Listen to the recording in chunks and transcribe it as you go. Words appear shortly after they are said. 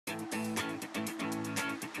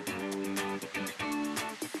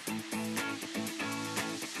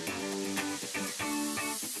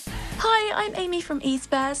Hi, I'm Amy from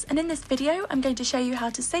eSpares, and in this video I'm going to show you how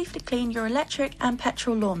to safely clean your electric and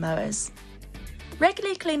petrol lawnmowers.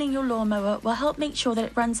 Regularly cleaning your lawnmower will help make sure that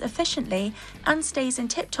it runs efficiently and stays in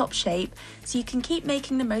tip-top shape so you can keep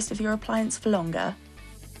making the most of your appliance for longer.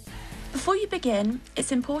 Before you begin,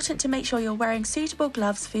 it's important to make sure you're wearing suitable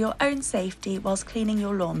gloves for your own safety whilst cleaning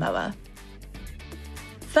your lawnmower.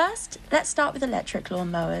 First, let's start with electric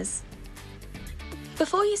lawnmowers.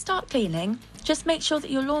 Before you start cleaning, just make sure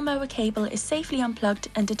that your lawnmower cable is safely unplugged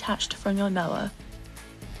and detached from your mower.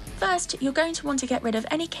 First, you're going to want to get rid of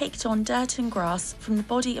any caked on dirt and grass from the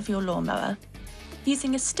body of your lawnmower.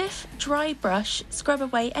 Using a stiff, dry brush, scrub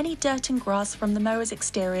away any dirt and grass from the mower's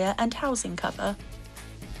exterior and housing cover.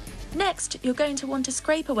 Next, you're going to want to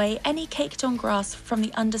scrape away any caked on grass from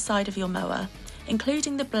the underside of your mower,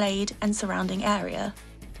 including the blade and surrounding area.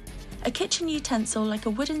 A kitchen utensil like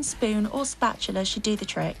a wooden spoon or spatula should do the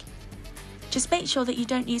trick. Just make sure that you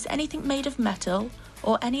don't use anything made of metal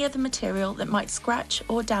or any other material that might scratch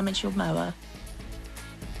or damage your mower.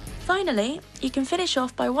 Finally, you can finish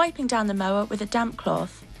off by wiping down the mower with a damp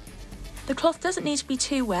cloth. The cloth doesn't need to be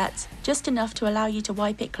too wet, just enough to allow you to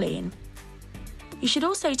wipe it clean. You should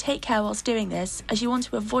also take care whilst doing this, as you want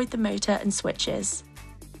to avoid the motor and switches.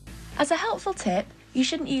 As a helpful tip, you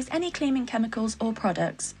shouldn't use any cleaning chemicals or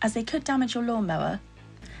products, as they could damage your lawnmower.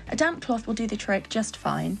 A damp cloth will do the trick just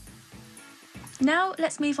fine. Now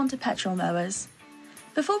let's move on to petrol mowers.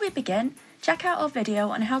 Before we begin, check out our video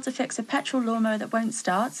on how to fix a petrol lawnmower that won't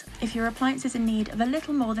start if your appliance is in need of a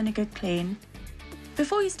little more than a good clean.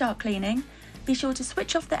 Before you start cleaning, be sure to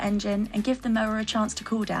switch off the engine and give the mower a chance to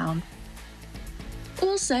cool down.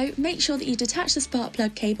 Also, make sure that you detach the spark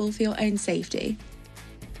plug cable for your own safety.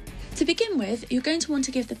 To begin with, you're going to want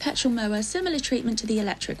to give the petrol mower similar treatment to the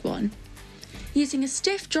electric one. Using a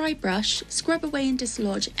stiff, dry brush, scrub away and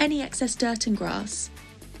dislodge any excess dirt and grass.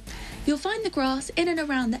 You'll find the grass in and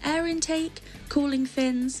around the air intake, cooling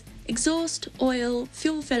fins, exhaust, oil,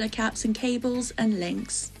 fuel filler caps and cables and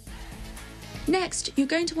links. Next, you're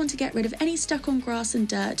going to want to get rid of any stuck-on grass and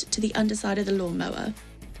dirt to the underside of the lawnmower.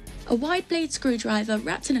 A wide blade screwdriver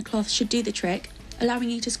wrapped in a cloth should do the trick, allowing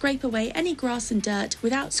you to scrape away any grass and dirt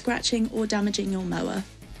without scratching or damaging your mower.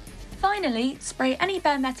 Finally, spray any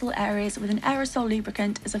bare metal areas with an aerosol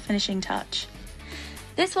lubricant as a finishing touch.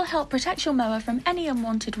 This will help protect your mower from any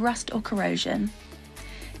unwanted rust or corrosion.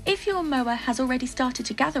 If your mower has already started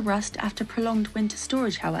to gather rust after prolonged winter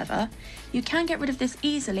storage, however, you can get rid of this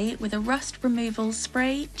easily with a rust removal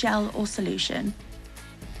spray, gel or solution.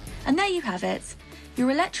 And there you have it. Your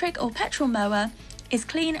electric or petrol mower is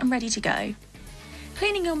clean and ready to go.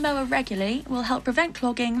 Cleaning your mower regularly will help prevent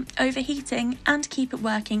clogging, overheating and keep it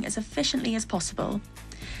working as efficiently as possible.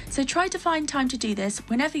 So try to find time to do this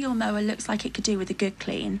whenever your mower looks like it could do with a good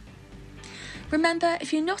clean. Remember,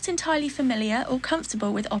 if you're not entirely familiar or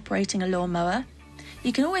comfortable with operating a lawnmower,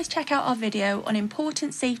 you can always check out our video on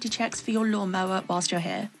important safety checks for your lawnmower whilst you're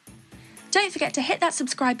here. Don't forget to hit that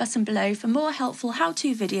subscribe button below for more helpful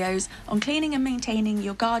how-to videos on cleaning and maintaining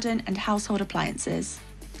your garden and household appliances.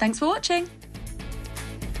 Thanks for watching!